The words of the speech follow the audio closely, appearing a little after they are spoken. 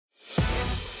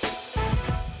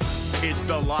It's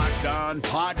the Locked On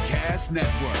Podcast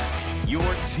Network, your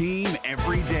team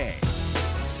every day.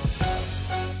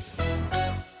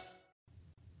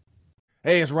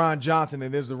 Hey, it's Ron Johnson,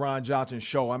 and this is the Ron Johnson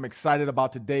Show. I'm excited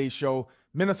about today's show.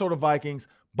 Minnesota Vikings,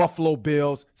 Buffalo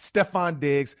Bills, Stephon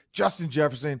Diggs, Justin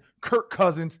Jefferson, Kirk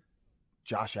Cousins,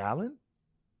 Josh Allen?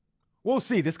 We'll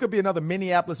see. This could be another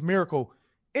Minneapolis miracle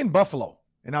in Buffalo,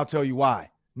 and I'll tell you why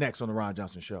next on the Ron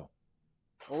Johnson Show.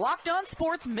 Locked On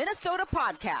Sports Minnesota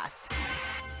Podcasts.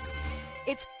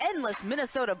 It's endless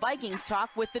Minnesota Vikings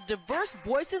talk with the diverse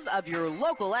voices of your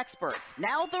local experts.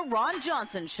 Now the Ron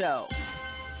Johnson Show.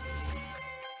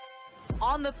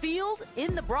 On the field,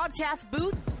 in the broadcast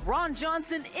booth, Ron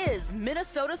Johnson is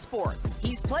Minnesota sports.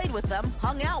 He's played with them,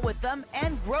 hung out with them,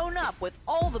 and grown up with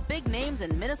all the big names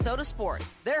in Minnesota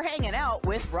sports. They're hanging out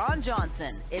with Ron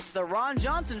Johnson. It's the Ron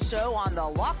Johnson Show on the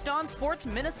Locked On Sports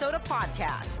Minnesota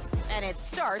podcast. And it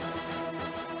starts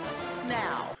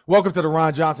now. Welcome to the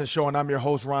Ron Johnson Show, and I'm your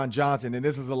host, Ron Johnson, and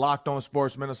this is the Locked On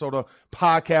Sports Minnesota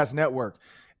Podcast Network.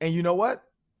 And you know what?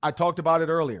 I talked about it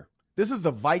earlier. This is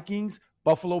the Vikings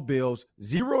Buffalo Bills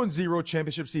 0-0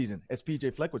 championship season, as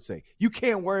PJ Fleck would say. You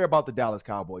can't worry about the Dallas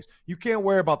Cowboys. You can't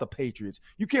worry about the Patriots.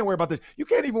 You can't even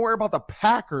worry about the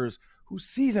Packers, whose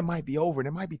season might be over and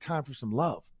it might be time for some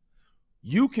love.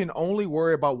 You can only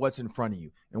worry about what's in front of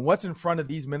you. And what's in front of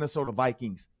these Minnesota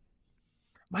Vikings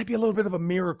might be a little bit of a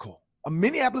miracle, a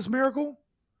Minneapolis miracle.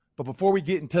 But before we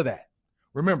get into that,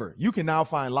 remember, you can now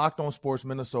find Locked On Sports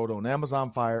Minnesota on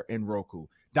Amazon Fire and Roku.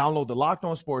 Download the Locked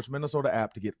On Sports Minnesota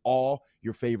app to get all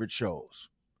your favorite shows.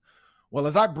 Well,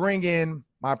 as I bring in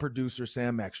my producer,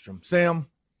 Sam Ekstrom. Sam,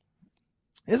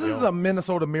 this is a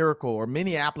Minnesota miracle or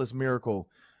Minneapolis miracle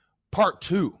part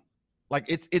 2. Like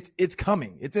it's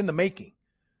coming. It's in the making.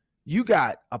 You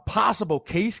got a possible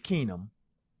Case Keenum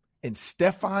and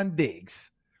Stephon Diggs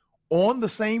on the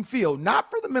same field, not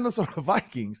for the Minnesota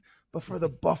Vikings, but for the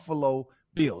Buffalo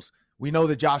Bills. We know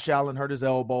that Josh Allen hurt his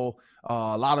elbow.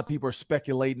 A lot of people are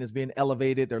speculating it's being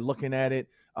elevated. They're looking at it.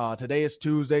 Today is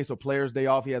Tuesday, so players' day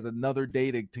off. He has another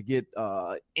day to get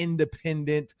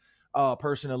independent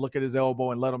person to look at his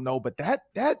elbow and let him know. But that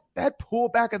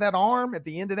pullback of that arm at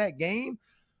the end of that game,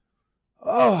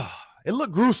 it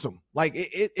looked gruesome. Like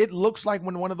it looks like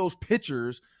when one of those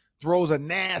pitchers throws a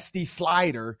nasty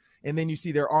slider and then you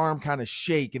see their arm kind of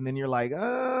shake, and then you're like,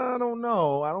 I don't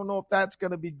know. I don't know if that's going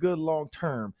to be good long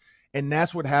term. And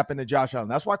that's what happened to Josh Allen.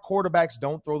 That's why quarterbacks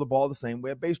don't throw the ball the same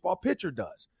way a baseball pitcher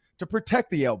does, to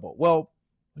protect the elbow. Well,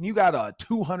 when you got a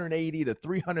 280 to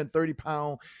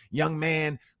 330-pound young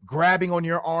man grabbing on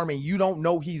your arm and you don't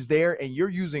know he's there and you're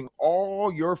using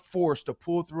all your force to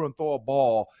pull through and throw a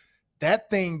ball,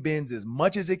 that thing bends as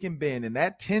much as it can bend. And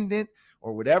that tendon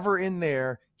or whatever in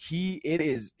there, it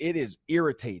is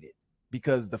irritated,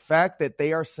 because the fact that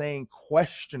they are saying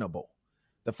questionable,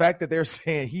 the fact that they're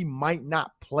saying he might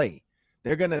not play,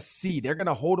 they're going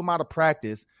to hold him out of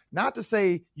practice, not to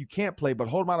say you can't play, but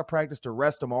hold him out of practice to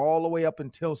rest him all the way up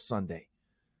until Sunday.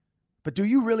 But do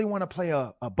you really want to play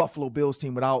a Buffalo Bills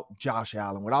team without Josh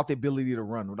Allen, without the ability to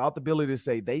run, without the ability to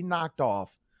say they knocked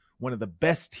off one of the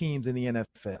best teams in the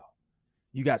NFL?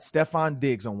 You got Stephon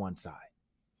Diggs on one side.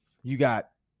 You got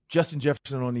Justin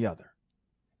Jefferson on the other.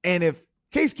 And if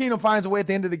Case Keenum finds a way at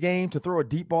the end of the game to throw a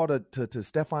deep ball to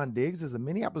Stephon Diggs, does the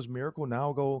Minneapolis miracle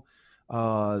now go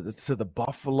to the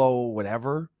Buffalo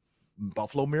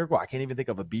miracle? I can't even think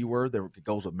of a B word that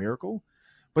goes with miracle.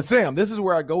 But Sam, this is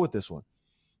where I go with this one.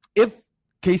 If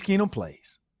Case Keenum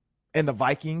plays and the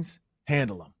Vikings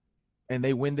handle him and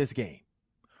they win this game,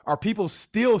 are people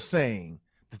still saying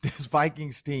that this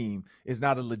Vikings team is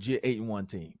not a legit 8-1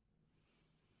 team?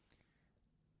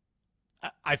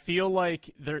 I feel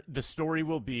like the story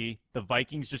will be the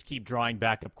Vikings just keep drawing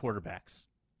backup quarterbacks,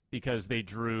 because they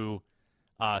drew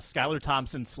Skylar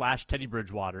Thompson / Teddy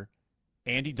Bridgewater,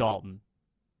 Andy Dalton,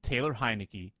 Taylor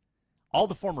Heineke, all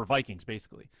the former Vikings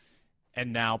basically,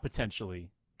 and now potentially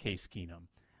Case Keenum.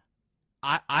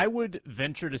 I would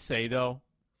venture to say, though,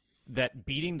 that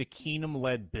beating the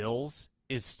Keenum-led Bills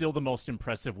is still the most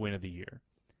impressive win of the year.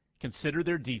 Consider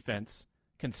their defense.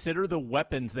 Consider the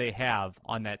weapons they have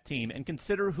on that team, and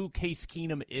consider who Case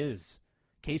Keenum is.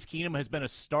 Case Keenum has been a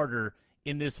starter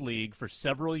in this league for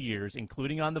several years,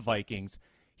 including on the Vikings.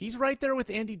 He's right there with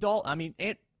Andy Dalton. I mean,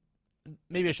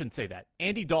 maybe I shouldn't say that.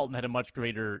 Andy Dalton had a much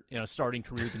greater starting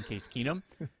career than Case Keenum,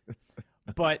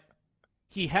 but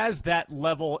he has that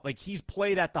level. Like, he's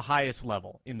played at the highest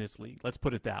level in this league. Let's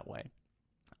put it that way.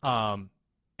 And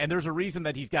there's a reason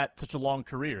that he's got such a long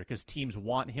career, because teams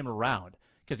want him around.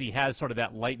 because he has sort of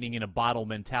that lightning in a bottle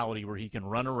mentality where he can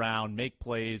run around, make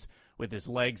plays with his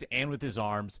legs and with his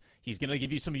arms. He's going to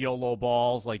give you some YOLO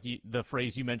balls, like the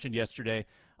phrase you mentioned yesterday.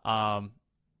 But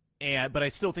I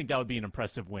still think that would be an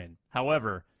impressive win.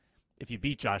 However, if you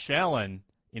beat Josh Allen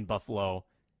in Buffalo,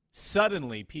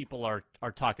 suddenly people are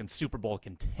talking Super Bowl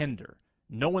contender.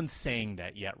 No one's saying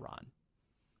that yet, Ron.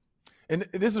 And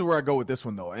this is where I go with this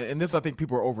one, though. And this, I think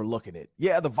people are overlooking it.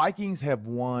 Yeah, the Vikings have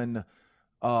won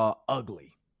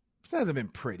ugly. It hasn't been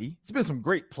pretty. It's been some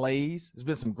great plays. There's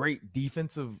been some great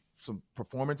defensive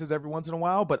performances every once in a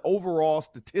while. But overall,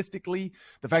 statistically,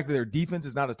 the fact that their defense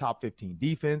is not a top 15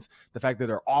 defense, the fact that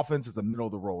their offense is a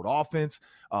middle-of-the-road offense,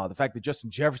 the fact that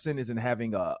Justin Jefferson isn't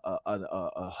having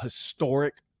a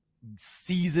historic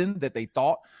season that they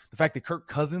thought, the fact that Kirk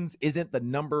Cousins isn't the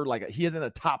number, like he isn't a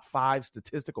top 5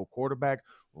 statistical quarterback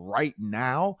right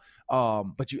now,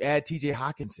 but you add TJ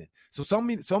Hawkinson. So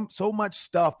so much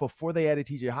stuff before they added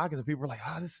TJ Hawkinson, people were like,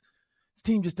 this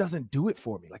team just doesn't do it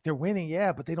for me. Like, they're winning,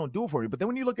 yeah, but they don't do it for me. But then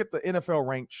when you look at the NFL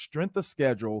ranked strength of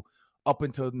schedule up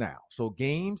until now, so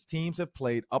games teams have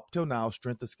played up till now,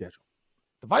 strength of schedule,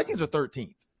 the Vikings are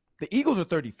 13th, the Eagles are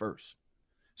 31st.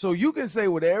 So you can say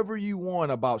whatever you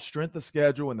want about strength of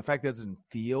schedule and the fact that it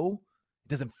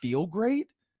doesn't feel great.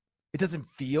 It doesn't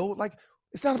feel like,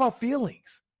 it's not about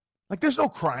feelings. Like, there's no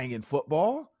crying in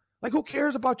football. Like, who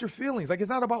cares about your feelings? Like, it's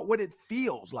not about what it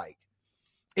feels like.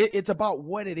 It's about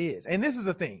what it is. And this is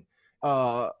the thing.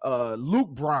 Luke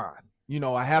Braun,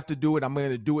 I have to do it. I'm going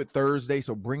to do it Thursday.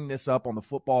 So bring this up on the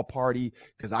football party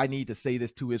because I need to say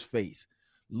this to his face.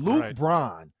 Luke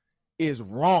Braun is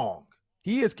wrong.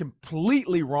 He is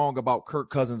completely wrong about Kirk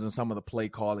Cousins and some of the play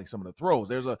calling, some of the throws.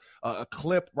 There's a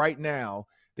clip right now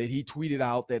that he tweeted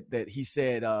out that he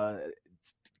said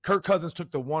Kirk Cousins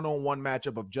took the one-on-one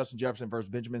matchup of Justin Jefferson versus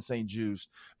Benjamin St. Juste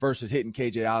versus hitting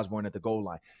KJ Osborne at the goal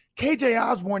line. KJ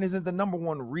Osborne isn't the number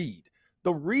one read.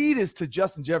 The read is to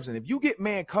Justin Jefferson. If you get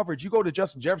man coverage, you go to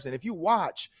Justin Jefferson. If you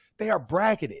watch, they are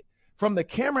bracketed from the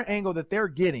camera angle that they're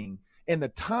getting and the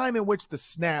time in which the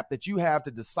snap that you have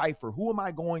to decipher who am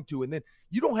I going to, and then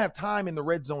you don't have time in the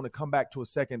red zone to come back to a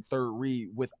second, third read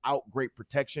without great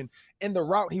protection. And the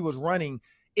route he was running,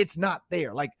 it's not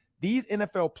there. Like, these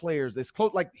NFL players, this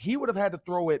close, like he would have had to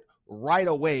throw it right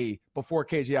away before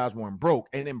KJ Osborne broke.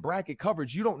 And in bracket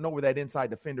coverage, you don't know where that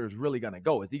inside defender is really going to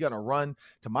go. Is he going to run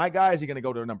to my guy? Is he going to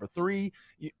go to number 3?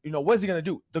 What is he going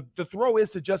to do? The throw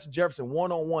is to Justin Jefferson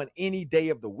one-on-one any day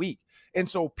of the week. And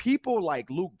so people like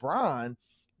Luke Braun,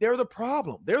 they're the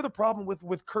problem. They're the problem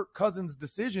with Kirk Cousins'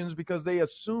 decisions because they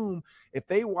assume if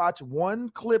they watch one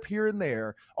clip here and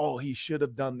there, oh, he should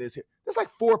have done this here. There's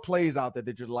like 4 plays out there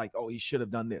that you're like, oh, he should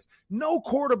have done this. No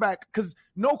quarterback is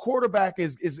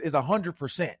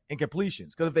 100% in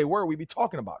completions, because if they were, we'd be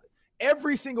talking about it.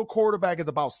 Every single quarterback is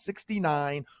about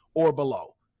 69 or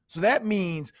below. So that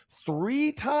means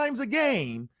 3 times a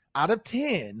game out of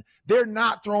 10, they're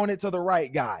not throwing it to the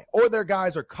right guy or their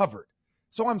guys are covered.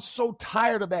 So I'm so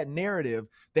tired of that narrative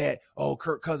that, oh,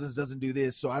 Kirk Cousins doesn't do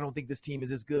this, so I don't think this team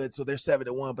is as good, so they're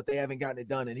 7-1, but they haven't gotten it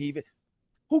done. And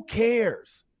who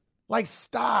cares? Like,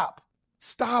 stop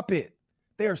it.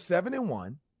 They are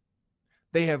 7-1.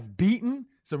 They have beaten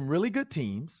some really good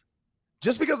teams.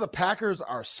 Just because the Packers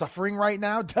are suffering right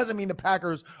now doesn't mean the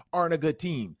Packers aren't a good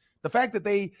team. The fact that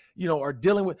they, are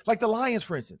dealing with, like the Lions,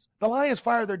 for instance. The Lions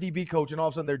fired their DB coach, and all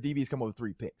of a sudden their DBs come up with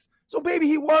 3 picks. So maybe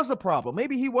he was the problem.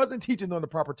 Maybe he wasn't teaching them the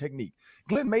proper technique.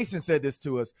 Glenn Mason said this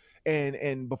to us,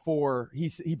 and before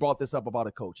he brought this up about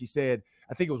a coach. He said,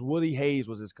 I think it was Woody Hayes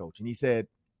was his coach, and he said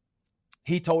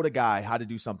he told a guy how to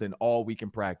do something all week in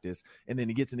practice, and then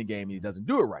he gets in the game and he doesn't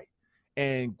do it right.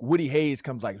 And Woody Hayes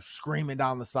comes like screaming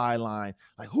down the sideline,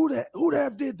 like, who the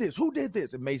did this? Who did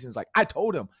this? And Mason's like, I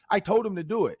told him to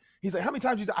do it. He's like, how many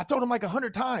times I told him like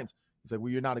 100 times. He's like,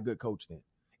 well, you're not a good coach then.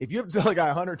 If you have to tell a guy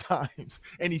 100 times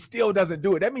and he still doesn't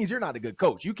do it, that means you're not a good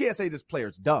coach. You can't say this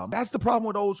player's dumb. That's the problem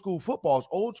with old school football.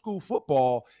 Old school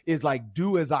football is like,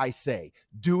 do as I say.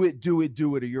 Do it,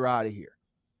 or you're out of here.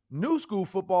 New school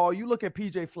football, you look at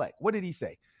PJ Fleck. What did he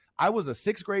say? I was a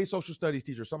 6th grade social studies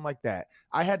teacher, something like that.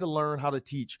 I had to learn how to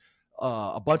teach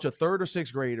a bunch of 3rd or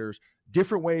 6th graders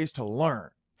different ways to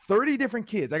learn. 30 different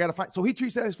kids. I got to find. So he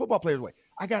treats that as football players' way.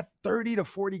 I got 30 to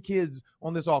 40 kids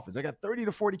on this offense. I got 30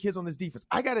 to 40 kids on this defense.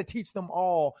 I got to teach them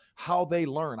all how they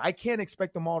learn. I can't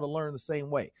expect them all to learn the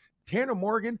same way. Tanner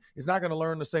Morgan is not going to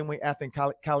learn the same way Athan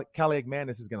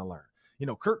Kaliakmanis is going to learn.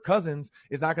 Kirk Cousins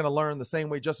is not going to learn the same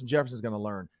way Justin Jefferson is going to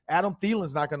learn. Adam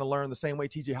Thielen's not going to learn the same way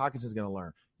TJ Hawkinson is going to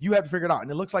learn. You have to figure it out.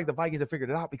 And it looks like the Vikings have figured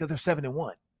it out because they're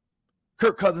 7-1.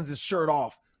 Kirk Cousins is shirt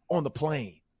off on the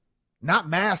plane, not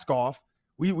mask off.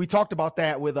 We talked about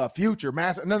that with a future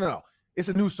mask. No. It's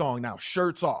a new song now,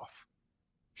 Shirts Off.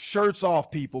 Shirts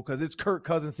off, people, because it's Kirk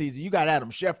Cousins season. You got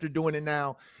Adam Schefter doing it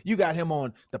now. You got him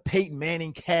on the Peyton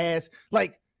Manning cast.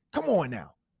 Like, come on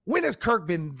now. When has Kirk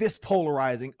been this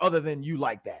polarizing other than you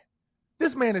like that?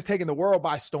 This man is taking the world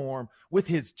by storm with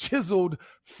his chiseled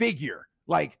figure.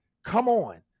 Like, come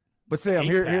on. But Sam,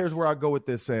 here's where I go with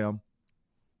this, Sam.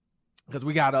 Because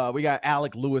we got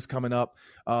Alec Lewis coming up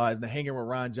as the Hanging with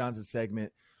Ron Johnson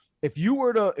segment. If you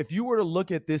were to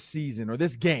look at this season or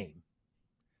this game,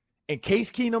 in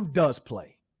case Keenum does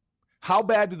play, how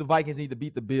bad do the Vikings need to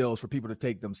beat the Bills for people to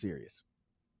take them serious?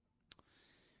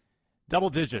 Double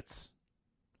digits,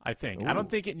 I think. Ooh. I don't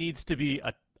think it needs to be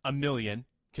a million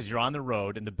because you're on the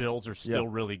road and the Bills are still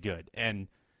really good. And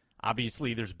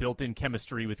obviously there's built-in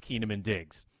chemistry with Keenum and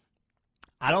Diggs.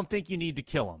 I don't think you need to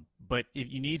kill them, but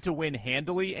if you need to win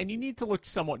handily, and you need to look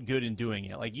somewhat good in doing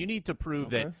it. Like, you need to prove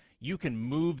that you can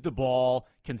move the ball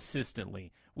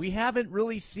consistently. We haven't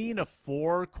really seen a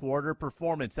four-quarter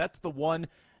performance. That's the one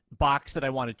box that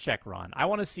I want to check, Ron. I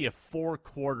want to see a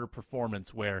four-quarter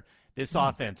performance where this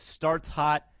offense starts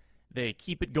hot, they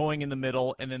keep it going in the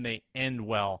middle, and then they end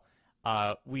well.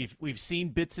 We've seen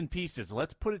bits and pieces.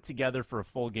 Let's put it together for a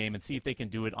full game and see if they can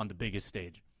do it on the biggest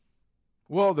stage.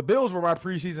 Well, the Bills were my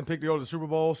preseason pick to go to the Super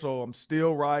Bowl, so I'm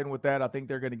still riding with that. I think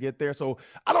they're going to get there. So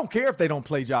I don't care if they don't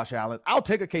play Josh Allen. I'll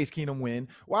take a Case Keenum win.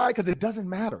 Why? Because it doesn't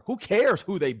matter. Who cares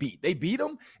who they beat? They beat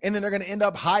them, and then they're going to end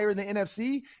up higher in the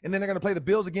NFC, and then they're going to play the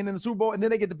Bills again in the Super Bowl, and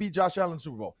then they get to beat Josh Allen in the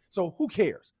Super Bowl. So who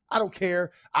cares? I don't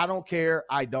care. I don't care.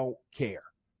 I don't care.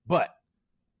 But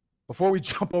before we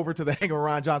jump over to the Hanging with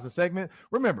Ron Johnson segment,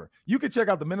 remember, you can check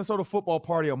out the Minnesota Football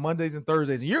Party on Mondays and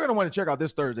Thursdays, and you're going to want to check out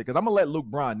this Thursday because I'm going to let Luke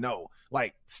Braun know,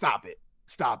 like, stop it.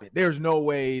 Stop it. There's no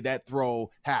way that throw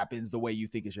happens the way you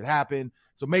think it should happen.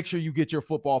 So make sure you get your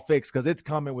football fix because it's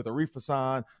coming with Arif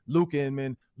Hassan, Luke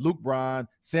Inman, Luke Braun,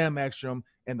 Sam Ekstrom,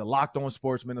 and the Locked On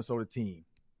Sports Minnesota team.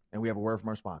 And we have a word from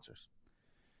our sponsors.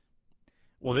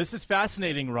 Well, this is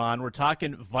fascinating, Ron. We're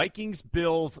talking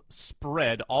Vikings-Bills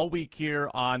spread all week here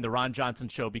on the Ron Johnson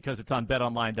Show because it's on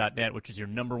betonline.net, which is your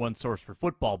number one source for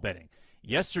football betting.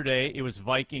 Yesterday, it was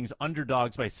Vikings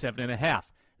underdogs by 7.5.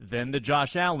 Then the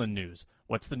Josh Allen news.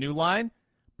 What's the new line?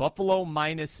 Buffalo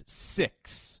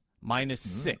 -6.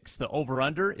 -6. The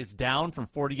over-under is down from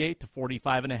 48 to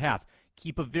 45.5.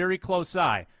 Keep a very close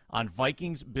eye on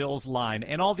Vikings-Bills line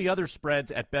and all the other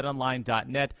spreads at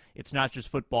betonline.net. It's not just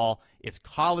football. It's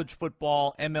college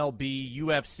football, MLB,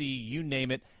 UFC, you name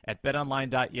it, at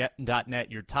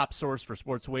betonline.net, your top source for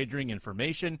sports wagering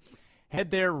information.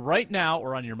 Head there right now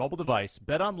or on your mobile device.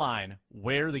 BetOnline,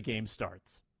 where the game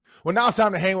starts. Well, now it's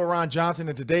time to hang with Ron Johnson,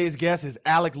 and today's guest is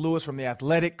Alec Lewis from The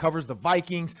Athletic, covers the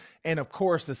Vikings, and, of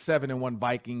course, the 7-1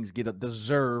 Vikings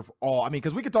deserve all. I mean,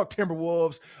 because we could talk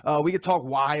Timberwolves, we could talk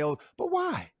Wild, but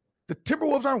why? The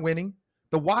Timberwolves aren't winning.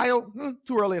 The Wild,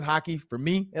 too early in hockey, for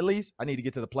me at least. I need to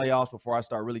get to the playoffs before I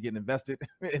start really getting invested,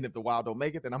 and if the Wild don't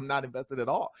make it, then I'm not invested at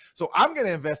all. So I'm going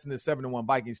to invest in this 7-1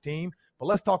 Vikings team, but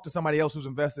let's talk to somebody else who's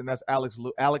invested, and that's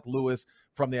Alec Lewis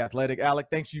from The Athletic. Alec,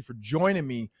 thanks you for joining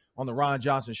me on the Ron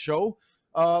Johnson Show.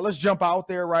 Let's jump out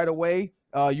there right away.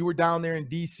 You were down there in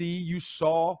D.C. You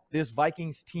saw this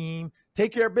Vikings team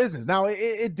take care of business. Now,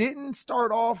 it didn't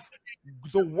start off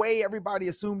the way everybody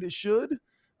assumed it should,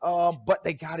 but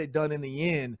they got it done in the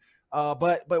end.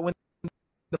 But when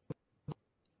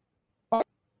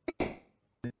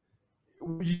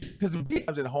because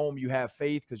sometimes at home you have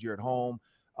faith because you're at home.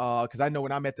 Because I know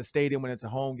when I'm at the stadium when it's a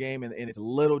home game and it's a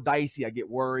little dicey, I get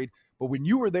worried. But when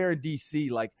you were there in D.C.,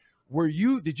 like,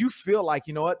 did you feel like,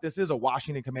 you know what, this is a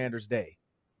Washington Commanders day?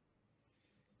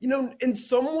 You know, in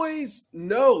some ways,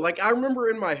 no. Like, I remember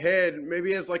in my head,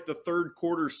 maybe as like the third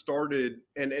quarter started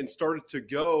and started to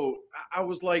go, I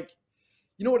was like,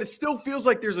 you know what, it still feels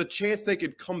like there's a chance they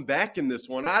could come back in this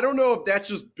one. I don't know if that's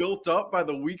just built up by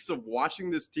the weeks of watching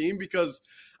this team because,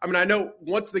 I mean, I know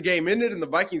once the game ended and the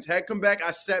Vikings had come back,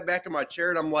 I sat back in my chair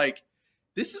and I'm like,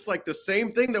 this is like the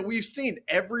same thing that we've seen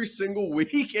every single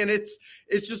week, and it's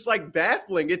just like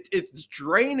baffling. It's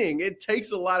draining. It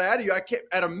takes a lot out of you. I can't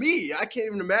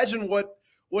even imagine what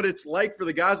it's like for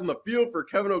the guys on the field, for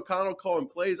Kevin O'Connell calling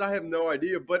plays. I have no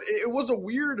idea, but it was a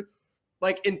weird,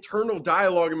 like, internal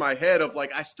dialogue in my head of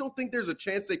like, I still think there's a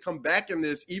chance they come back in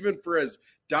this, even for as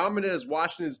dominant as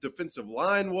Washington's defensive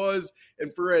line was,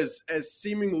 and for as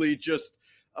seemingly just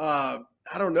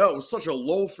I don't know, it was such a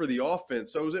lull for the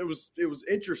offense. So it was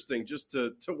interesting just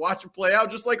to watch it play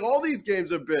out, just like all these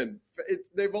games have been.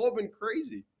 They've all been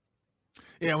crazy.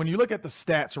 Yeah, when you look at the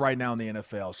stats right now in the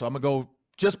NFL, so I'm going to go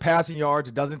just passing yards.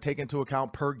 It doesn't take into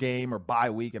account per game or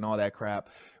bye week and all that crap.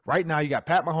 right now you got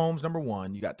Pat Mahomes, number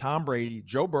one. You got Tom Brady,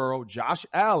 Joe Burrow, Josh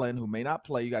Allen, who may not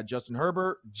play. You got Justin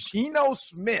Herbert, Geno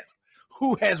Smith,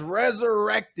 who has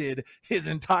resurrected his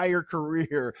entire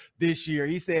career this year.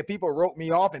 He said, people wrote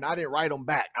me off and I didn't write them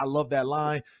back. I love that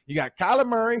line. You got Kyler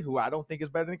Murray, who I don't think is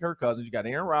better than Kirk Cousins. You got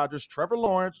Aaron Rodgers, Trevor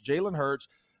Lawrence, Jalen Hurts,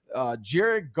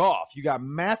 Jared Goff. You got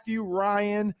Matthew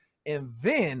Ryan, and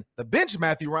then the bench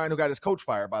Matthew Ryan, who got his coach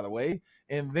fired, by the way.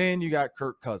 And then you got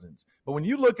Kirk Cousins. But when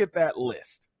you look at that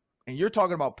list, and you're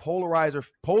talking about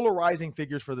polarizing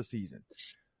figures for the season,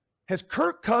 has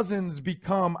Kirk Cousins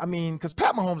become, because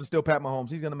Pat Mahomes is still Pat Mahomes.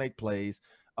 He's going to make plays.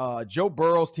 Joe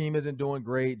Burrow's team isn't doing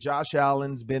great. Josh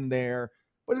Allen's been there.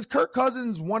 But is Kirk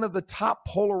Cousins one of the top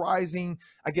polarizing,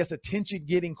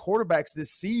 attention-getting quarterbacks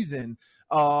this season?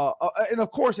 And,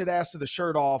 of course, it adds to the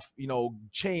shirt-off,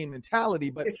 chain mentality.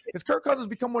 But has Kirk Cousins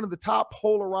become one of the top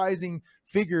polarizing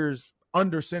figures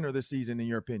under center this season, in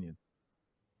your opinion?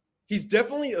 He's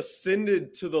definitely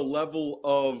ascended to the level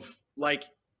of,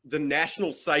 the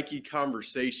national psyche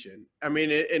conversation.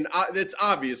 It's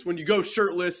obvious when you go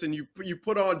shirtless and you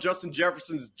put on Justin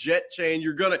Jefferson's jet chain,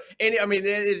 you're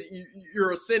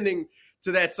ascending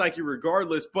to that psyche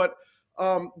regardless. But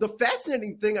the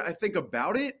fascinating thing I think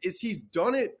about it is he's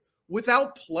done it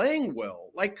without playing well.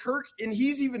 Like Kirk, and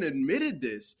he's even admitted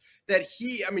this, that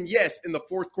yes, in the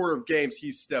fourth quarter of games,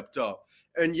 he's stepped up.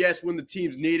 And yes, when the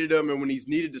teams needed him and when he's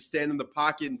needed to stand in the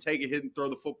pocket and take a hit and throw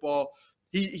the football,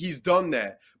 he's done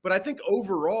that. But I think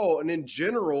overall and in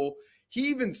general, he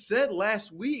even said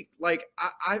last week,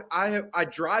 I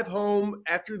drive home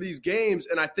after these games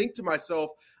and I think to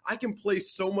myself, I can play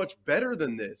so much better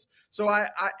than this. So I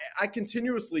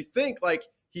continuously think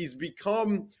he's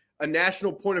become a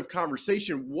national point of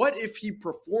conversation. What if he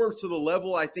performs to the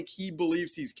level I think he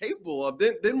believes he's capable of?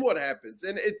 Then what happens?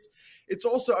 And it's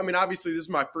also, obviously this is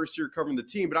my first year covering the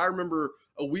team, but I remember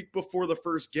a week before the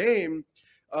first game,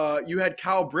 you had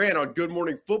Kyle Brandt on Good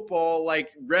Morning Football,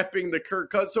 repping the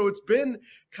Kirk Cousins. So it's been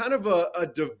kind of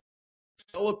a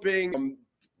developing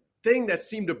thing that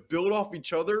seemed to build off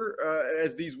each other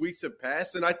as these weeks have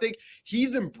passed. And I think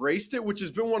he's embraced it, which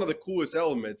has been one of the coolest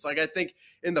elements. I think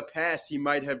in the past he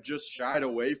might have just shied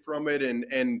away from it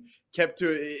and kept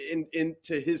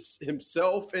into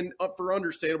himself, and for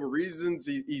understandable reasons.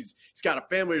 He's got a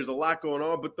family. There's a lot going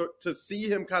on, but to see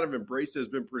him kind of embrace it has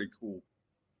been pretty cool.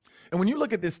 And when you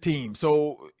look at this team,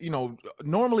 so,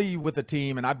 normally with a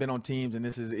team, and I've been on teams, and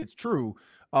it's true,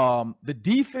 the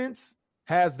defense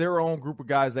has their own group of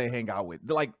guys they hang out with.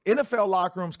 Like NFL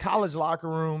locker rooms, college locker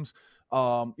rooms,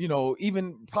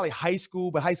 even probably high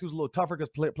school, but high school's a little tougher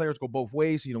because players go both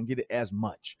ways, so you don't get it as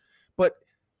much. But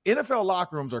NFL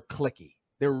locker rooms are cliquey.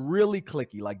 They're really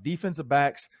cliquey. Like defensive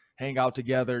backs hang out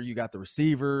together. You got the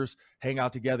receivers hang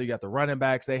out together. You got the running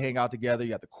backs. They hang out together. You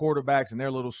got the quarterbacks in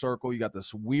their little circle. You got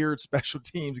this weird special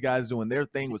teams guys doing their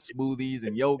thing with smoothies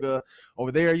and yoga.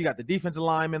 Over there, you got the defensive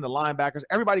linemen, the linebackers.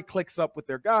 Everybody clicks up with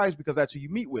their guys because that's who you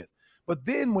meet with. But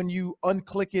then when you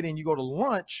unclick it and you go to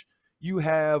lunch, you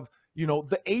have,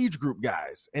 the age group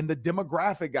guys and the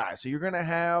demographic guys. So you're going to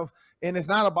have, and it's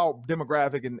not about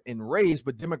demographic and race,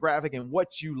 but demographic and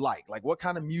what you like. Like, what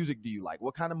kind of music do you like?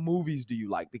 What kind of movies do you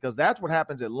like? Because that's what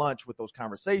happens at lunch with those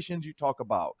conversations. You talk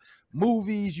about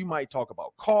movies. You might talk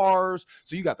about cars.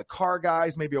 So you got the car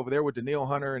guys maybe over there with Daniil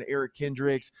Hunter and Eric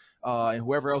Kendricks and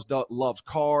whoever else loves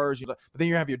cars. But then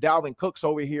you have your Dalvin Cooks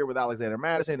over here with Alexander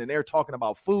Madison, and they're talking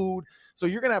about food. So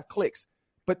you're going to have clicks.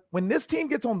 But when this team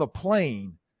gets on the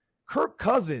plane, Kirk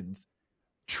Cousins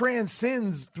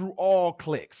transcends through all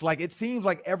cliques. Like, it seems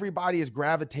like everybody is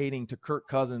gravitating to Kirk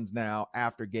Cousins now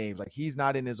after games. Like, he's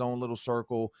not in his own little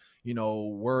circle,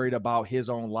 worried about his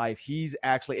own life. He's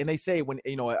actually, and they say when,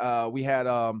 we had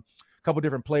couple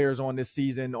different players on this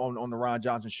season on the Ron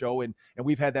Johnson show, and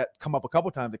we've had that come up a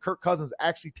couple times, that Kirk Cousins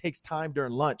actually takes time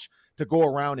during lunch to go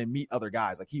around and meet other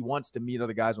guys. Like, he wants to meet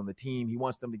other guys on the team. He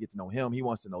wants them to get to know him. He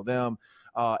wants to know them.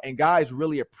 And guys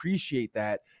really appreciate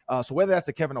that. So whether that's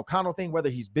the Kevin O'Connell thing, whether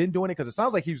he's been doing it, because it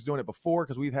sounds like he was doing it before,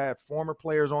 because we've had former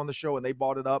players on the show and they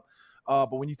brought it up.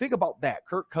 But when you think about that,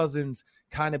 Kirk Cousins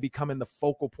kind of becoming the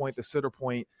focal point, the center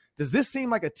point, does this seem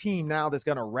like a team now that's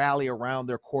going to rally around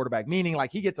their quarterback? Meaning,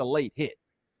 like, he gets a late hit,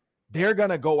 they're going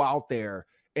to go out there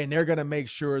and they're going to make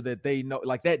sure that they know,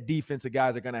 like, that defensive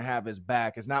guys are going to have his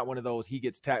back. It's not one of those he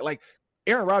gets tackled. Like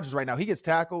Aaron Rodgers right now, he gets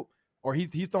tackled or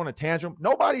he's throwing a tantrum.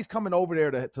 Nobody's coming over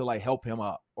there to like help him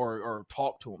up or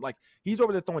talk to him. Like, he's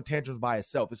over there throwing tantrums by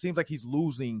himself. It seems like he's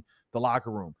losing the locker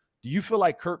room. Do you feel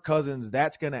like Kirk Cousins,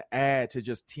 that's going to add to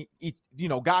just,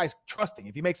 guys trusting?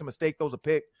 If he makes a mistake, throws a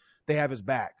pick, they have his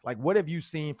back. Like, what have you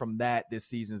seen from that this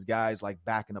season's guys, like,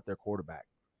 backing up their quarterback?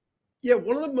 Yeah,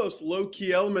 one of the most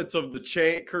low-key elements of the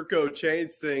Kirko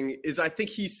Chains thing is I think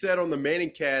he said on the Manning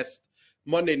cast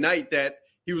Monday night that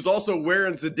he was also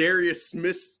wearing Zadarius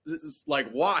Smith's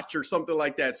watch or something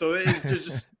like that. So it's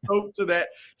just spoke to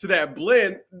that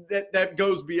blend that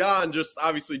goes beyond just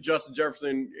obviously Justin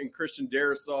Jefferson and Christian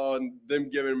Darrisaw and them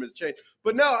giving him his chain.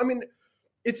 But no, I mean,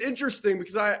 it's interesting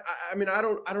because I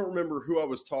don't remember who I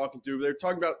was talking to. They're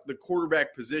talking about the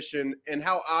quarterback position and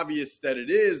how obvious that it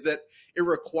is that it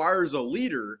requires a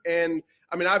leader. And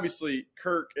I mean, obviously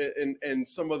Kirk and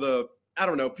some of the, I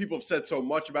don't know, people have said so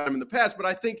much about him in the past, but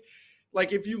I think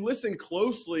like if you listen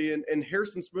closely and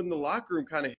Harrison Smith in the locker room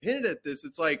kind of hinted at this,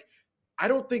 it's like, I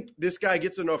don't think this guy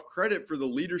gets enough credit for the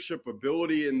leadership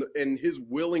ability and his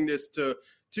willingness to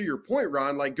your point,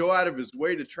 Ron, like go out of his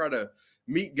way to try to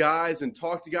meet guys and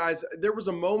talk to guys. There was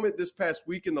a moment this past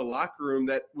week in the locker room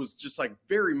that was just like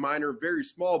very minor, very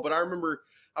small. But I remember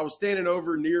I was standing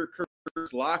over near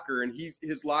Kirk's locker, and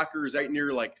his locker is right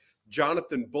near like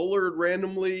Jonathan Bullard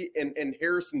randomly and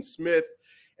Harrison Smith.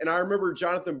 And I remember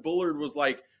Jonathan Bullard was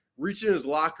like reaching in his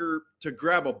locker to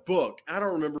grab a book. I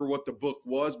don't remember what the book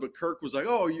was, but Kirk was like,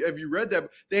 "Oh, have you read that?"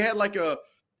 They had like a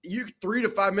 3 to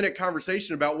 5 minute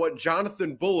conversation about what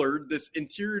Jonathan Bullard, this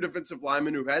interior defensive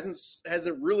lineman who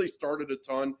hasn't really started a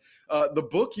ton, the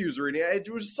book he was reading.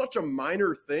 It was such a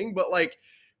minor thing, but like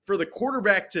for the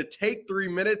quarterback to take 3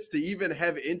 minutes to even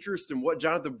have interest in what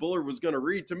Jonathan Bullard was going to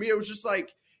read, to me, it was just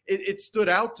like it stood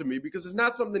out to me because it's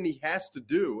not something he has to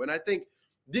do. And I think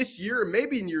this year,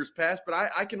 maybe in years past, but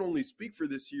I can only speak for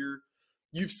this year,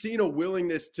 you've seen a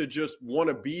willingness to just want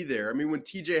to be there. I mean, when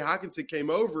TJ Hawkinson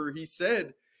came over, he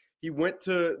said he went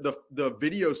to the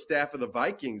video staff of the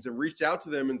Vikings and reached out to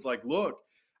them and was like, look,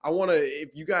 I want to, if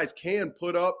you guys can,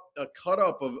 put up a cut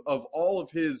up of all of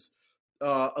his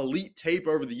elite tape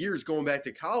over the years going back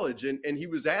to college. And he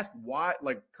was asked why,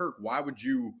 like, Kirk, why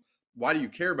do you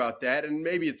care about that? And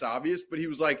maybe it's obvious, but he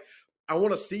was like, I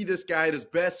want to see this guy at his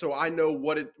best so I know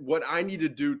what I need to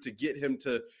do to get him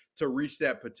to reach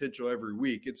that potential every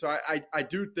week. And so I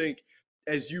do think,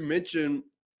 as you mentioned,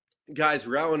 guys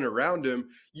rallying around him,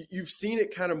 you've seen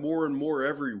it kind of more and more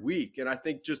every week. And I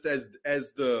think just as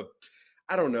the,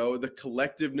 I don't know, the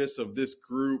collectiveness of this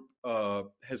group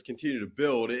has continued to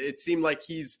build, it seemed like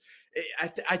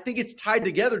I think it's tied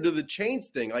together to the Chains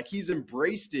thing. Like he's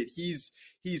embraced it. He's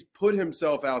put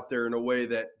himself out there in a way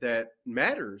that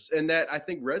matters and that I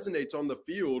think resonates on the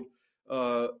field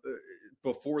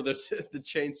before the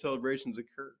Chain celebrations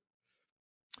occur.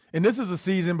 And this is a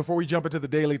season, before we jump into the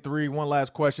Daily Three, one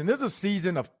last question. This is a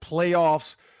season of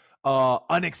playoffs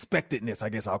unexpectedness, I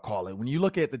guess I'll call it. When you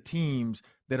look at the teams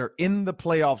that are in the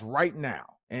playoffs right now,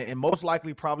 and most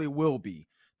likely probably will be,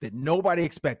 that nobody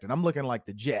expected. I'm looking like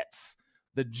the Jets,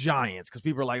 the Giants, because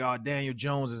people are like, oh, Daniel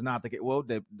Jones is not the – well,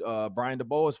 Brian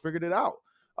DeBoer has figured it out.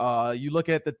 You look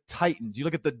at the Titans. You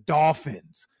look at the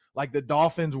Dolphins. Like the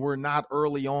Dolphins were not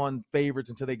early on favorites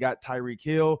until they got Tyreek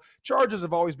Hill. Chargers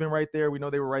have always been right there. We know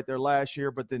they were right there last year.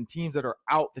 But then teams that are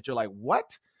out that you're like,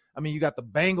 what? I mean, you got the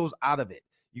Bengals out of it.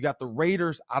 You got the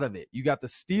Raiders out of it. You got the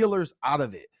Steelers out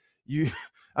of it.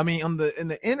 I mean, in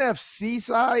the NFC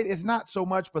side, it's not so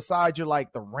much besides you're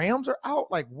like the Rams are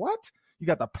out. Like what? You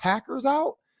got the Packers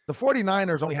out. The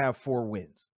 49ers only have 4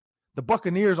 wins. The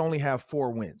Buccaneers only have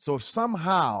 4 wins. So if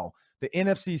somehow the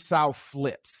NFC South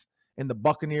flips and the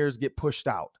Buccaneers get pushed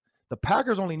out, the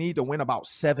Packers only need to win about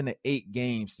 7 to 8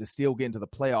 games to still get into the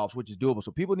playoffs, which is doable.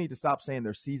 So people need to stop saying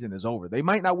their season is over. They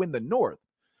might not win the North,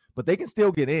 but they can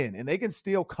still get in and they can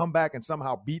still come back and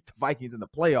somehow beat the Vikings in the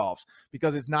playoffs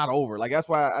because it's not over. Like that's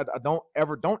why I don't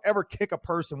ever kick a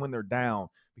person when they're down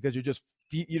because you're just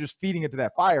feeding into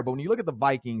that fire. But when you look at the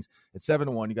Vikings at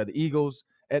 7-1, you got the Eagles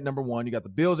at number 1, you got the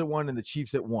Bills at 1 and the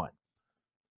Chiefs at 1.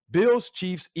 Bills,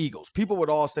 Chiefs, Eagles. People would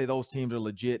all say those teams are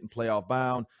legit and playoff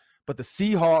bound, but the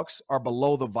Seahawks are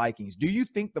below the Vikings. Do you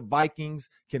think the Vikings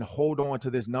can hold on to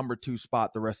this number 2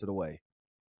 spot the rest of the way?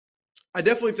 I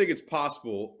definitely think it's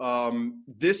possible.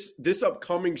 This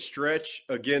upcoming stretch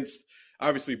against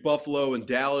obviously Buffalo and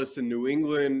Dallas and New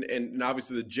England, and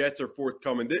obviously the Jets are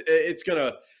forthcoming. It's going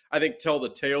to, I think, tell the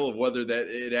tale of whether that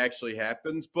it actually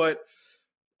happens. But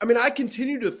I mean, I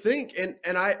continue to think,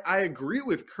 and I agree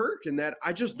with Kirk in that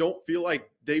I just don't feel like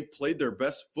they've played their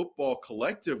best football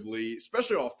collectively,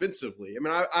 especially offensively. I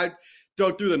mean, I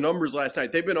dug through the numbers last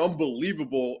night. They've been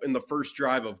unbelievable in the first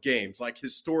drive of games, like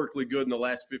historically good in the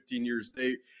last 15 years.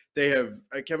 They have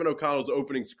Kevin O'Connell's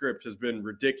opening script has been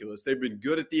ridiculous. They've been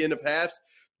good at the end of halves.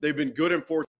 They've been good in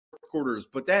fourth quarters,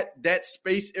 but that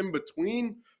space in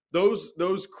between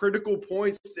those critical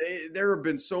points, there have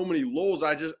been so many lulls.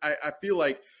 I feel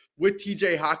like with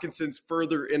TJ Hawkinson's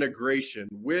further integration,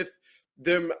 with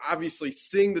them obviously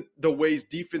seeing the ways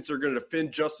defense are going to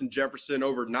defend Justin Jefferson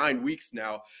over 9 weeks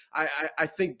now, I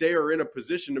think they are in a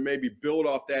position to maybe build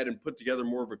off that and put together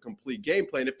more of a complete game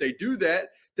plan. If they do that,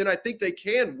 then I think they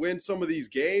can win some of these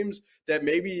games that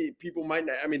maybe people might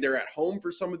not. I mean, they're at home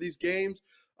for some of these games.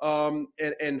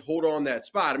 And hold on that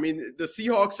spot. I mean, the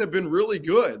Seahawks have been really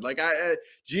good. Like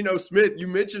Geno Smith, you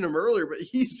mentioned him earlier, but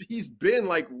he's been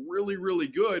like really, really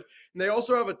good. And they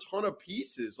also have a ton of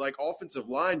pieces, like offensive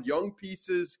line, young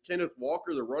pieces. Kenneth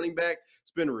Walker, the running back,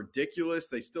 it's been ridiculous.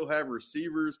 They still have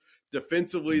receivers.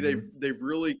 Defensively, they've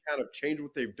really kind of changed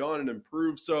what they've done and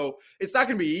improved. So it's not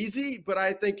going to be easy, but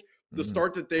I think the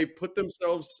start that they've put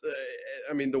themselves,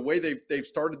 the way they've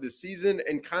started this season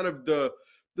and kind of the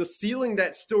ceiling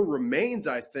that still remains,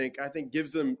 I think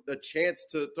gives them a chance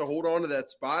to hold on to that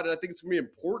spot. And I think it's going to be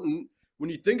important when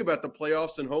you think about the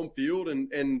playoffs and home field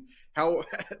and how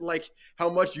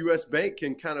much US Bank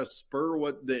can kind of spur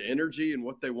what the energy and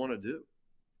what they want to do.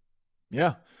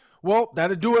 Yeah. Well,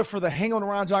 that'll do it for the Hang on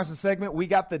Ron Johnson segment. We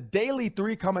got the Daily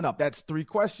 3 coming up. That's 3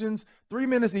 questions, 3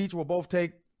 minutes each. We'll both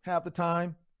take half the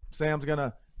time. Sam's going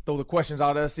to throw the questions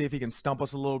out at us, see if he can stump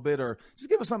us a little bit or just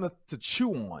give us something to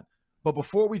chew on. But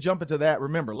before we jump into that,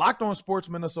 remember, Locked On Sports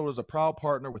Minnesota is a proud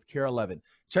partner with Care 11.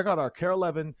 Check out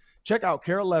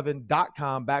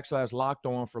care11.com/Locked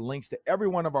On for links to every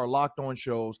one of our Locked On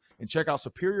shows. And check out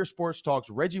Superior Sports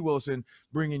Talk's Reggie Wilson,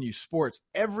 bringing you sports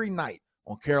every night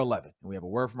on Care 11. And we have a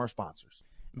word from our sponsors.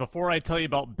 Before I tell you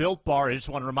about Built Bar, I just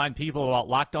want to remind people about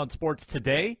Locked On Sports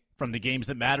Today. From the games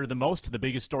that matter the most to the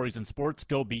biggest stories in sports,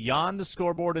 go beyond the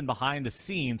scoreboard and behind the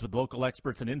scenes with local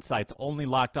experts and insights only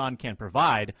Locked On can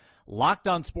provide. Locked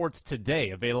On Sports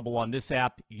Today, available on this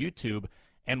app, YouTube,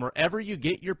 and wherever you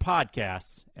get your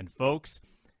podcasts. And folks,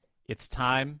 it's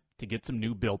time to get some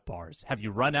new Built Bars. Have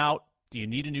you run out? Do you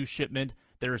need a new shipment?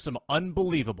 There are some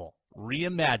unbelievable,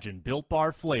 reimagined Built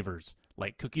Bar flavors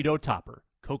like cookie dough topper,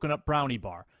 coconut brownie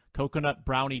bar, coconut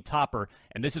brownie topper,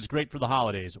 and this is great for the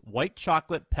holidays, white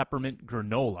chocolate peppermint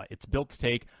granola. It's Built's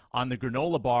take on the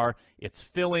granola bar. It's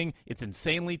filling, it's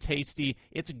insanely tasty,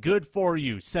 it's good for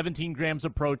you, 17 grams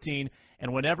of protein,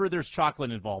 and whenever there's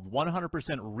chocolate involved,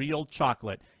 100% real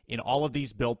chocolate in all of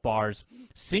these Built bars.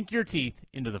 Sink your teeth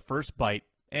into the first bite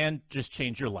and just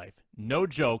change your life. No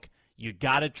joke, you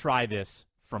gotta try this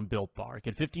from Built Bar.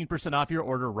 Get 15% off your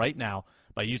order right now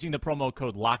by using the promo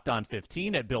code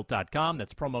LOCKEDON15 at Built.com.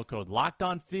 That's promo code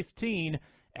LOCKEDON15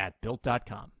 at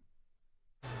Built.com.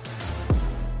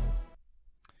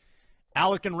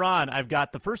 Alec and Ron, I've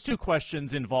got the first 2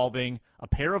 questions involving a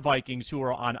pair of Vikings who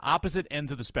are on opposite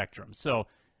ends of the spectrum. So,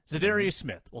 Zadarius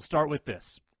Smith, we'll start with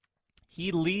this.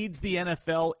 He leads the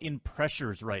NFL in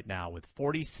pressures right now with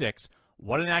 46.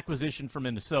 What an acquisition for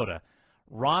Minnesota.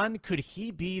 Ron, could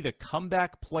he be the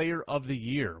comeback player of the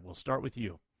year? We'll start with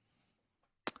you.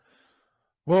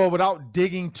 Well, without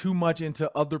digging too much into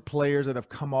other players that have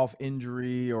come off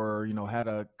injury or, had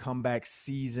a comeback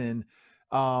season,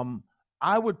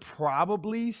 I would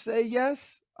probably say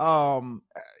yes. And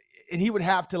he would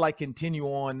have to continue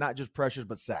on, not just pressures,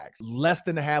 but sacks. Less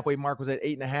than the halfway mark was at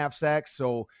 8.5 sacks.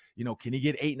 So, can he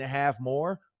get 8.5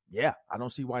 more? Yeah, I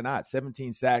don't see why not.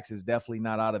 17 sacks is definitely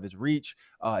not out of his reach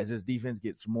as his defense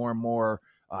gets more and more,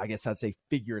 I guess I'd say,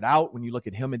 figured out. When you look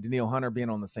at him and Danielle Hunter being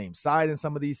on the same side in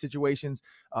some of these situations,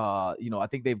 I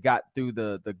think they've got through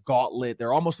the gauntlet.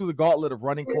 They're almost through the gauntlet of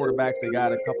running quarterbacks. They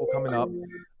got a couple coming up.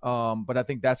 But I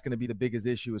think that's going to be the biggest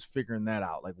issue is figuring that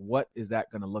out. What is that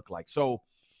going to look like? So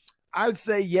I'd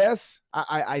say yes.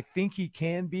 I think he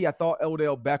can be. I thought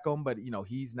Odell Beckham, but,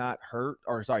 he's not hurt.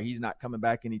 He's not coming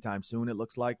back anytime soon, it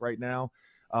looks like right now.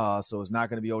 So it's not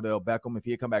going to be Odell Beckham. If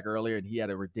he had come back earlier and he had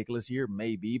a ridiculous year,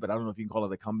 maybe. But I don't know if you can call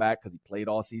it a comeback because he played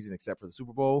all season except for the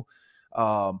Super Bowl.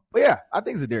 But, yeah, I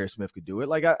think Zadarius Smith could do it.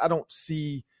 I don't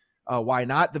see why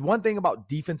not. The one thing about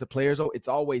defensive players, though, it's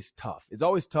always tough. It's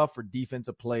always tough for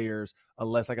defensive players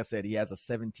unless, like I said, he has a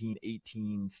 17,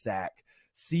 18 sack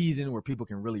season where people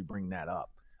can really bring that up.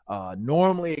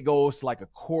 Normally it goes to a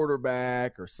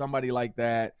quarterback or somebody like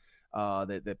that,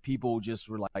 that people just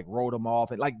were wrote him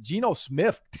off. And Geno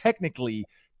Smith technically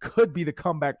could be the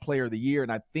comeback player of the year.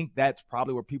 And I think that's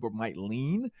probably where people might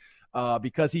lean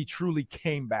because he truly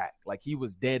came back. He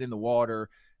was dead in the water,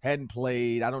 hadn't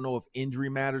played. I don't know if injury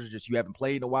matters or just you haven't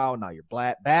played in a while. Now you're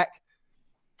back.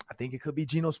 I think it could be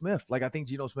Geno Smith. I think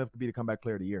Geno Smith could be the comeback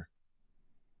player of the year.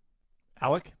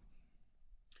 Alec?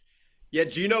 Yeah,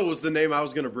 Geno was the name I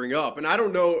was going to bring up. And I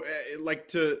don't know,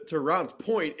 to Ron's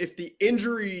point, if the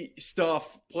injury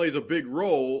stuff plays a big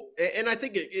role, and I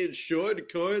think it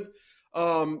could,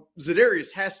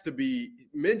 Zadarius has to be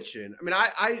mentioned.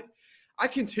 I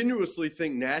continuously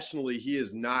think nationally he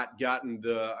has not gotten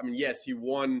yes, he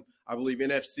won, I believe,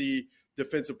 NFC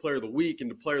Defensive Player of the Week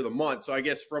and the Player of the Month. So I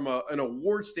guess from an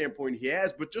award standpoint he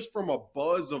has, but just from a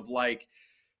buzz of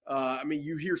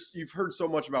you've heard so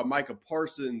much about Micah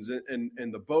Parsons and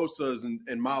the Bosas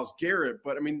and Myles Garrett,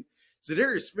 but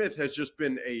Zadarius Smith has just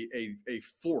been a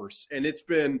force, and it's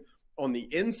been on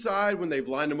the inside when they've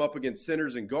lined him up against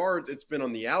centers and guards. It's been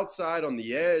on the outside, on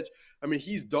the edge.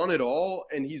 He's done it all,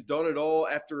 and he's done it all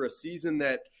after a season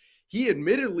that he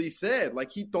admittedly said,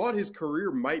 he thought his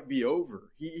career might be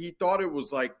over. He thought it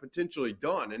was, potentially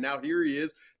done, and now here he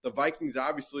is. The Vikings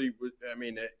obviously,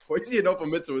 Kwesi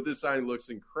Adofo-Mensah with this signing looks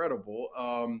incredible,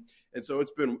 and so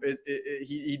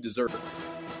he deserves it.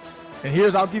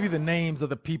 And I'll give you the names of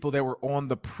the people that were on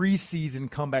the preseason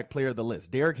comeback player of the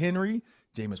list. Derrick Henry,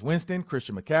 Jameis Winston,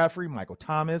 Christian McCaffrey, Michael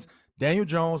Thomas, Daniel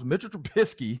Jones, Mitchell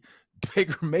Trubisky,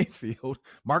 Baker Mayfield,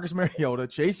 Marcus Mariota,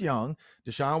 Chase Young,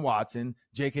 Deshaun Watson,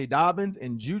 J.K. Dobbins,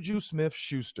 and Juju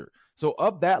Smith-Schuster. So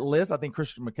of that list, I think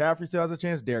Christian McCaffrey still has a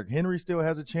chance. Derrick Henry still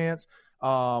has a chance.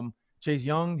 Chase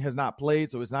Young has not played,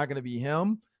 so it's not going to be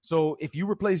him. So if you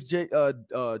replace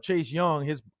Chase Young,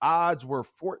 his odds were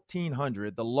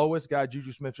 1,400. The lowest guy,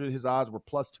 Juju Smith, his odds were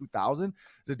plus 2,000.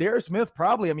 Zadarius Smith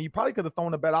you probably could have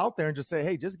thrown a bet out there and just say,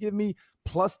 hey, just give me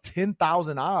plus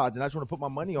 10,000 odds, and I just want to put my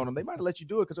money on him. They might have let you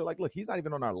do it because they're like, look, he's not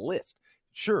even on our list.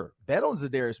 Sure, bet on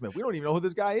Zadarius Smith. We don't even know who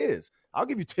this guy is. I'll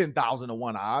give you 10,000 to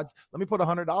 1 odds. Let me put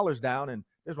 $100 down, and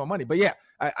there's my money. But yeah,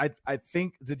 I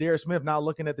think Zadarius Smith, now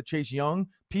looking at the Chase Young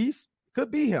piece, could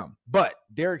be him. But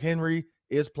Derrick Henry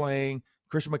is playing.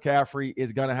 Christian McCaffrey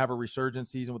is going to have a resurgence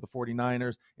season with the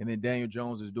 49ers. And then Daniel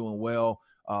Jones is doing well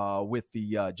with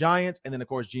the Giants. And then, of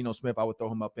course, Geno Smith, I would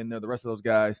throw him up in there. The rest of those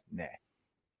guys, nah.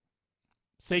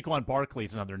 Saquon Barkley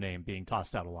is another name being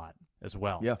tossed out a lot as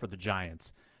well for the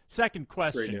Giants. Second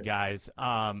question, guys.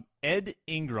 Ed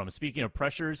Ingram, speaking of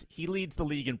pressures, he leads the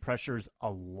league in pressures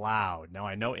allowed. Now,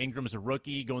 I know Ingram's a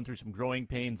rookie going through some growing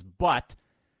pains, but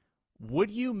would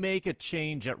you make a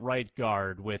change at right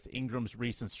guard with Ingram's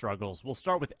recent struggles? We'll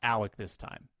start with Alec this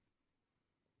time.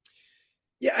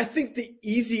 Yeah, I think the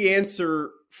easy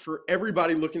answer for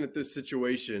everybody looking at this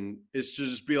situation is to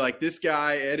just be like, this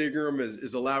guy, Ed Ingram,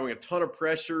 is allowing a ton of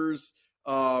pressures,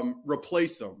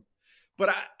 replace him.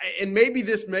 But maybe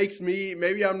this makes me,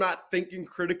 maybe I'm not thinking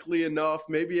critically enough.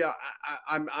 Maybe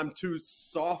I'm too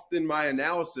soft in my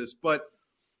analysis, but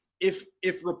if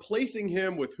replacing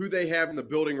him with who they have in the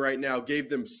building right now gave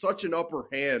them such an upper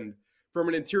hand from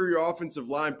an interior offensive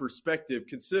line perspective,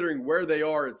 considering where they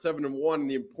are at 7-1 and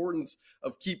the importance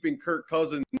of keeping Kirk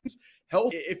Cousins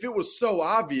healthy, if it was so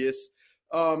obvious,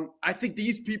 I think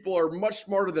these people are much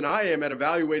smarter than I am at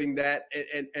evaluating that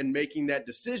and making that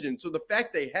decision. So the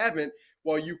fact they haven't,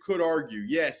 while you could argue,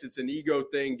 yes, it's an ego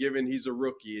thing given he's a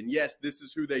rookie, and yes, this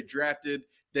is who they drafted,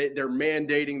 they're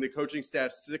mandating the coaching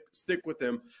staff stick with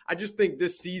him. I just think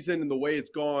this season and the way it's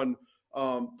gone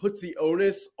puts the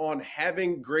onus on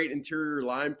having great interior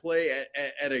line play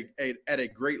at a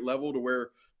great level to where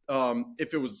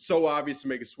if it was so obvious to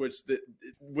make a switch that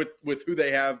with who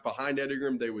they have behind Ed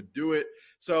Ingram, they would do it.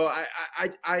 So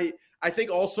I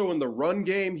think also in the run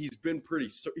game, he's been pretty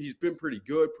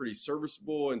good, pretty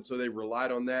serviceable, and so they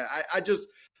relied on that.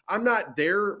 I'm not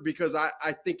there because I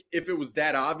think if it was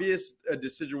that obvious, a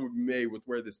decision would be made with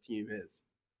where this team is.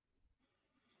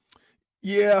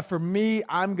 Yeah, for me,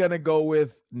 I'm going to go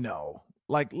with no.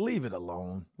 Leave it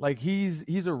alone.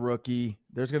 He's a rookie.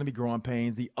 There's going to be growing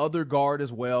pains. The other guard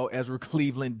as well, Ezra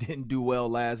Cleveland, didn't do well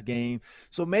last game.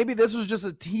 So maybe this was just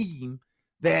a team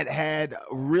that had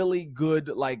really good,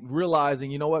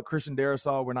 realizing, you know what, Christian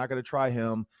Darrisaw, we're not going to try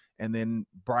him. And then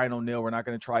Brian O'Neill, we're not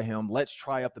going to try him. Let's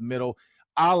try up the middle.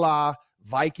 A la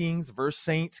Vikings versus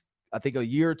Saints, I think a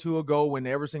year or two ago when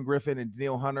Everson Griffin and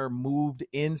Danielle Hunter moved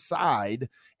inside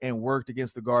and worked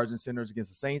against the guards and centers against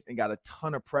the Saints and got a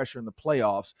ton of pressure in the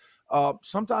playoffs.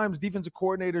 Sometimes defensive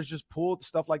coordinators just pulled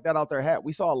stuff like that out their hat.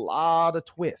 We saw a lot of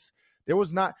twists. There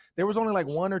was only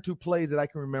 1 or 2 plays that I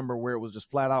can remember where it was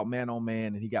just flat out man on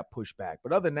man and he got pushed back.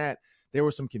 But other than that, there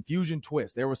was some confusion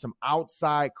twists. There were some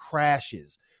outside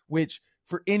crashes, which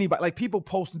for anybody, people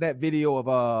posted that video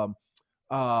of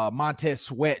Montez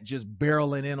Sweat just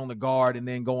barreling in on the guard and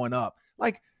then going up.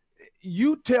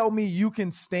 You tell me you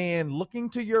can stand looking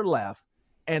to your left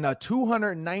and a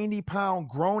 290-pound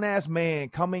grown-ass man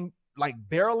coming,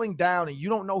 barreling down, and you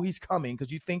don't know he's coming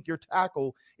because you think your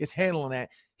tackle is handling that,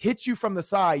 hits you from the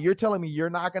side. You're telling me you're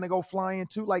not going to go flying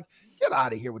too? Get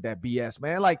out of here with that BS,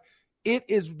 man.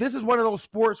 This is one of those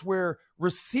sports where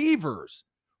receivers,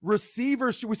 we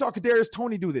saw Kadarius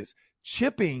Toney do this,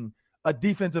 chipping a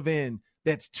defensive end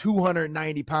that's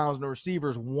 290 pounds and the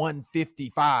receiver's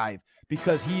 155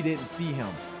 because he didn't see him.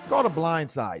 It's called a blind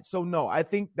side. So, no, I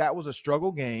think that was a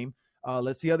struggle game.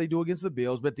 Let's see how they do against the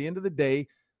Bills. But at the end of the day,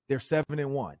 they're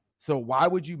 7-1. So why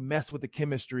would you mess with the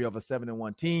chemistry of a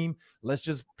 7-1 team? Let's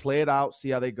just play it out, see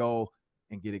how they go,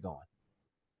 and get it going.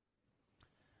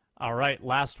 All right,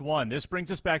 last one. This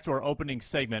brings us back to our opening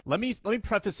segment. Let me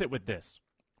preface it with this.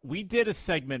 We did a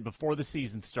segment before the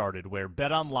season started where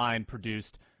BetOnline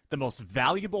produced the most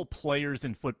valuable players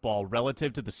in football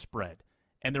relative to the spread.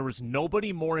 And there was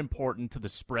nobody more important to the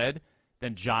spread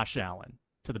than Josh Allen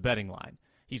to the betting line.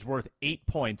 He's worth 8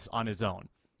 points on his own.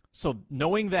 So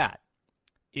knowing that,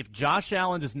 if Josh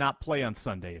Allen does not play on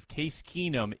Sunday, if Case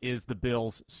Keenum is the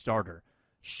Bills' starter,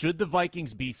 should the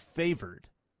Vikings be favored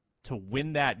to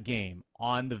win that game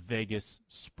on the Vegas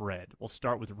spread? We'll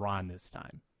start with Ron this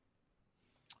time.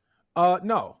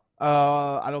 No,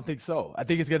 I don't think so. I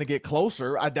think it's going to get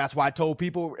closer. That's why I told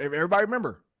people, everybody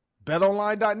remember,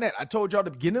 betonline.net. I told y'all at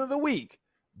the beginning of the week,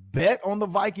 bet on the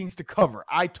Vikings to cover.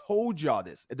 I told y'all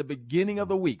this at the beginning of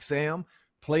the week. Sam,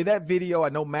 play that video. I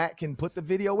know Matt can put the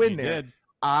video in there. Did.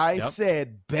 I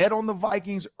said bet on the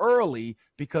Vikings early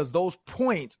because those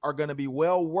points are going to be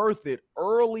well worth it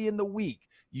early in the week.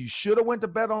 You should have went to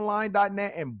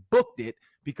betonline.net and booked it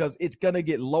because it's going to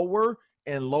get lower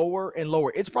and lower and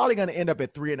lower. It's probably going to end up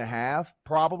at 3.5,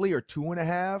 probably, or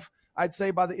 2.5, I'd say,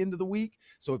 by the end of the week.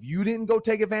 So if you didn't go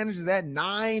take advantage of that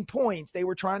 9 points they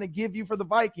were trying to give you for the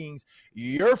Vikings,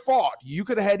 your fault. You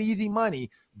could have had easy money,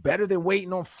 better than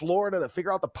waiting on Florida to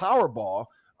figure out the Powerball.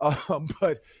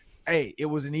 But hey, it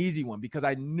was an easy one because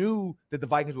I knew that the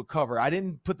Vikings would cover. I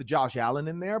didn't put the Josh Allen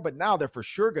in there, but now they're for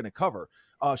sure going to cover.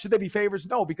 Should they be favorites?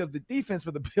 No, because the defense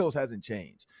for the Bills hasn't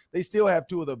changed. They still have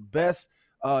two of the best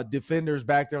defenders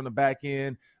back there on the back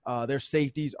end. Their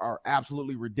safeties are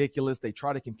absolutely ridiculous. They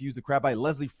try to confuse the crap out.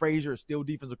 Leslie Frazier is still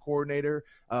defensive coordinator.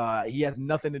 He has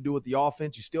nothing to do with the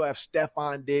offense. You still have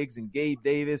Stephon Diggs and Gabe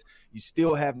Davis. You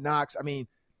still have Knox. I mean,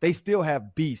 they still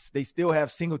have beasts. They still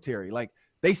have Singletary. Like,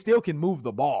 they still can move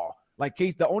the ball. Like,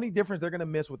 Case, the only difference they're going to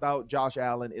miss without Josh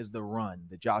Allen is the run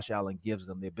that Josh Allen gives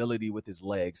them, the ability with his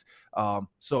legs.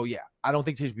 So, yeah, I don't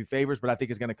think they should be favorites, but I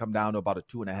think it's going to come down to about a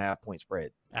 2.5-point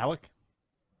spread. Alec?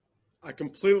 I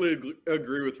completely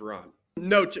agree with Ron.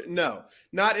 No,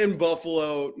 not in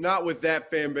Buffalo, not with that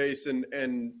fan base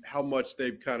and how much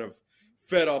they've kind of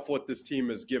fed off what this team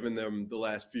has given them the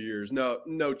last few years.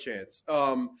 No chance.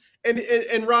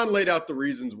 And Ron laid out the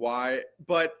reasons why,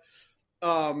 but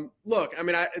look, I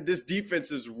mean, this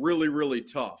defense is really, really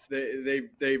tough.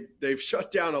 They've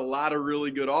shut down a lot of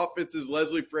really good offenses.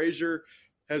 Leslie Frazier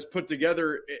has put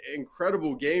together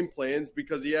incredible game plans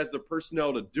because he has the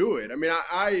personnel to do it. I mean,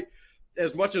 I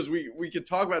as much as we could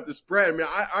talk about the spread, I mean,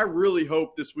 I really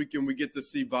hope this weekend we get to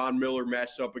see Von Miller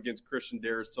matched up against Christian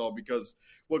Darrisaw, because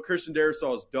what Christian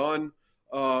Darrisaw has done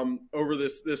over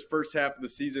this first half of the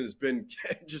season has been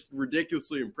just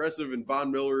ridiculously impressive, and Von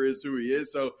Miller is who he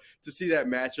is. So to see that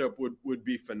matchup would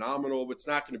be phenomenal, but it's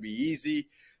not going to be easy.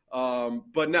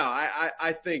 But no,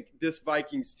 I think this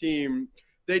Vikings team,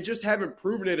 they just haven't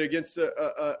proven it against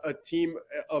a team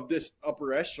of this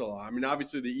upper echelon. I mean,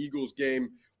 obviously the Eagles game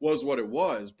was what it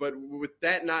was, but with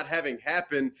that not having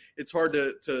happened, it's hard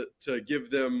to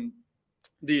give them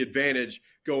the advantage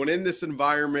going in this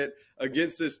environment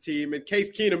against this team. And Case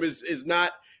Keenum is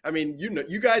not, I mean,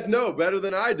 you guys know better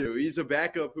than I do. He's a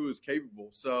backup who is capable.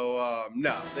 So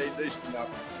no, they should not.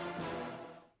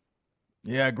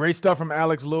 Yeah, great stuff from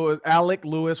Alec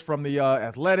Lewis from The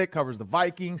Athletic, covers the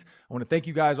Vikings. I want to thank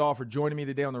you guys all for joining me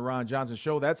today on the Ron Johnson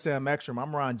Show. That's Sam Ekstrom.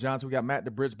 I'm Ron Johnson. We got Matt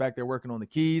DeBritz back there working on the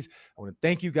keys. I want to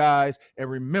thank you guys. And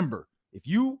remember, if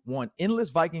you want endless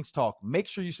Vikings talk, make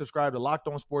sure you subscribe to Locked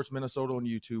On Sports Minnesota on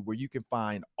YouTube, where you can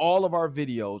find all of our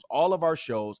videos, all of our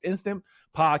shows, instant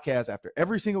podcasts after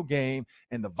every single game,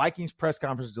 and the Vikings press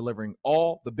conference delivering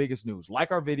all the biggest news.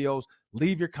 Like our videos,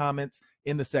 leave your comments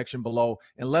in the section below,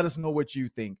 and let us know what you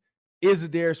think. Is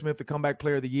Adair Smith the comeback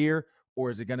player of the year, or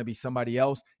is it going to be somebody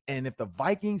else? And if the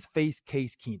Vikings face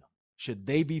Case Keenum, should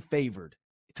they be favored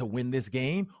to win this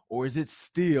game, or is it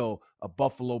still a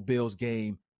Buffalo Bills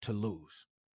game to lose?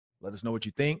 Let us know what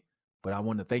you think, but I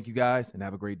want to thank you guys and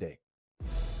have a great day.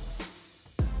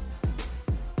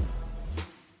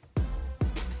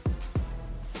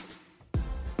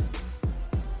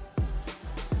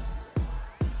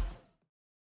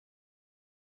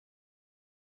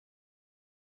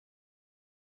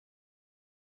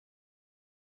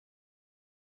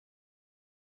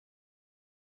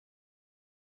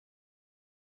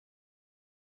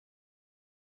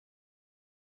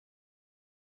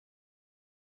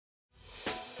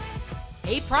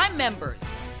 Hey, Prime members,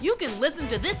 you can listen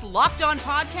to this Locked On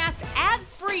podcast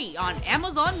ad-free on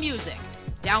Amazon Music.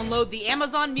 Download the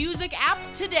Amazon Music app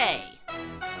today.